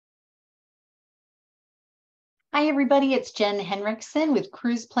Hi, everybody. It's Jen Henriksen with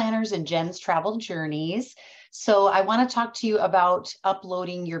Cruise Planners and Jen's Travel Journeys. So I want to talk to you about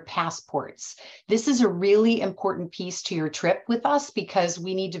uploading your passports. This is a really important piece to your trip with us because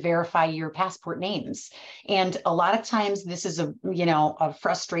we need to verify your passport names. And a lot of times this is a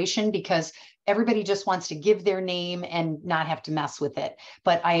frustration because everybody just wants to give their name and not have to mess with it.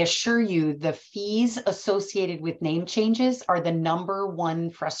 But I assure you, the fees associated with name changes are the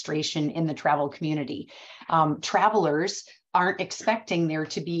 #1 frustration in the travel community. Travelers aren't expecting there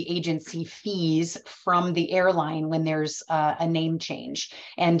to be agency fees from the airline when there's a name change.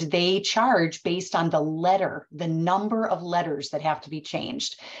 And they charge based on the number of letters that have to be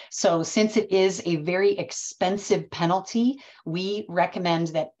changed. So since it is a very expensive penalty, we recommend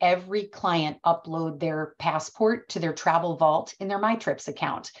that every client upload their passport to their travel vault in their MyTrips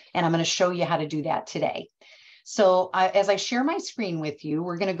account. And I'm going to show you how to do that today. So as I share my screen with you,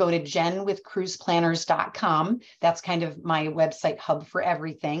 we're going to go to jenwithcruiseplanners.com. That's kind of my website hub for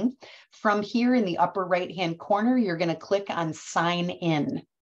everything. From here in the upper right-hand corner, you're going to click on Sign In.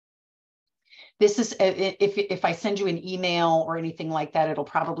 This is, if I send you an email or anything like that, it'll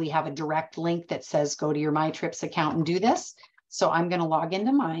probably have a direct link that says go to your MyTrips account and do this. So I'm going to log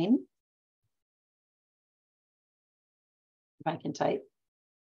into mine. If I can type.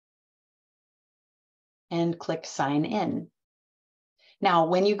 And click Sign In. Now,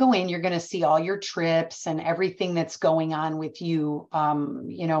 when you go in, you're going to see all your trips and everything that's going on with you,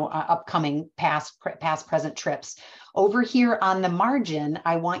 upcoming past, present trips. Over here on the margin,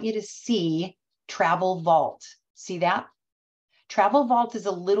 I want you to see Travel Vault. See that? Travel Vault is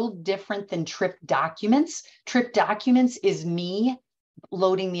a little different than Trip Documents. Trip Documents is me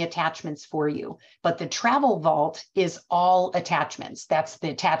loading the attachments for you, but the Travel Vault is all attachments. That's the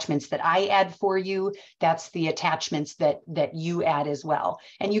attachments that I add for you. That's the attachments that you add as well.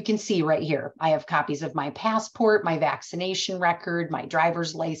 And you can see right here, I have copies of my passport, my vaccination record, my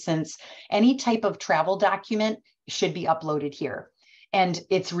driver's license. Any type of travel document should be uploaded here. And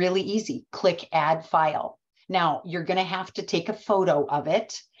it's really easy. Click Add File. Now, you're going to have to take a photo of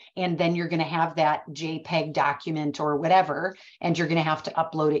it, and then you're going to have that JPEG document or whatever, and you're going to have to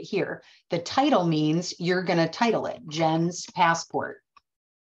upload it here. The title means you're going to title it Jen's Passport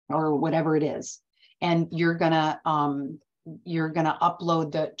or whatever it is. And you're going to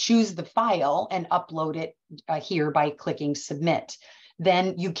choose the file and upload it here by clicking Submit.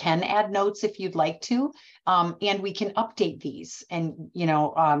 Then you can add notes if you'd like to, and we can update these. And,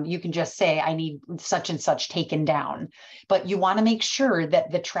 you can just say, I need such and such taken down. But you want to make sure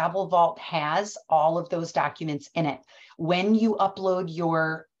that the Travel Vault has all of those documents in it. When you upload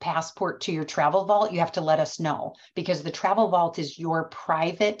your passport to your Travel Vault, you have to let us know, because the Travel Vault is your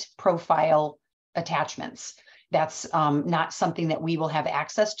private profile attachments. That's not something that we will have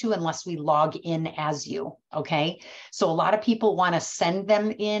access to unless we log in as you, okay? So a lot of people want to send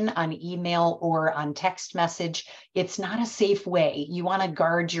them in on email or on text message. It's not a safe way. You want to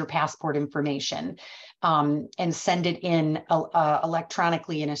guard your passport information and send it in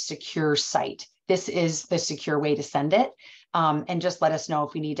electronically in a secure site. This is the secure way to send it. And just let us know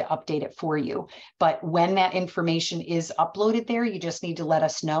if we need to update it for you. But when that information is uploaded there, you just need to let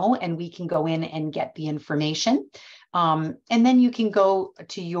us know and we can go in and get the information. And then you can go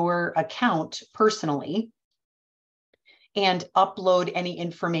to your account personally and upload any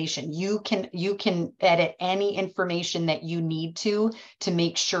information. You can edit any information that you need to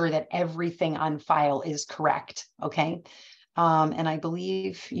make sure that everything on file is correct, okay? And I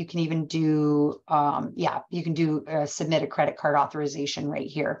believe you can even do, submit a credit card authorization right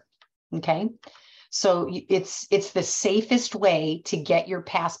here. Okay. So it's the safest way to get your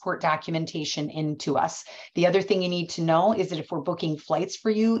passport documentation into us. The other thing you need to know is that if we're booking flights for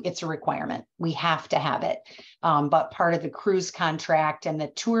you, it's a requirement. We have to have it. But part of the cruise contract and the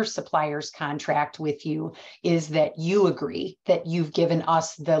tour supplier's contract with you is that you agree that you've given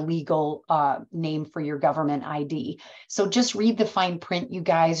us the legal name for your government ID. So just read the fine print, you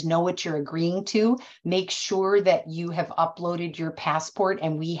guys, know what you're agreeing to. Make sure that you have uploaded your passport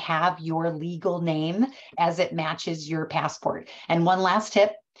and we have your legal name as it matches your passport. And one last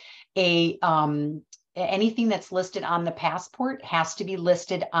tip, anything that's listed on the passport has to be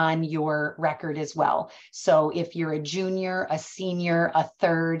listed on your record as well. So if you're a junior, a senior, a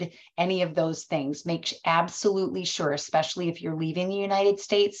third, any of those things, make absolutely sure, especially if you're leaving the United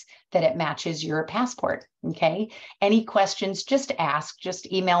States, that it matches your passport. Okay. Any questions, just ask,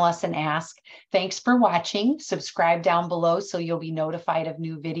 just email us and ask. Thanks for watching. Subscribe down below so you'll be notified of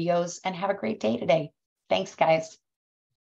new videos, and have a great day today. Thanks, guys.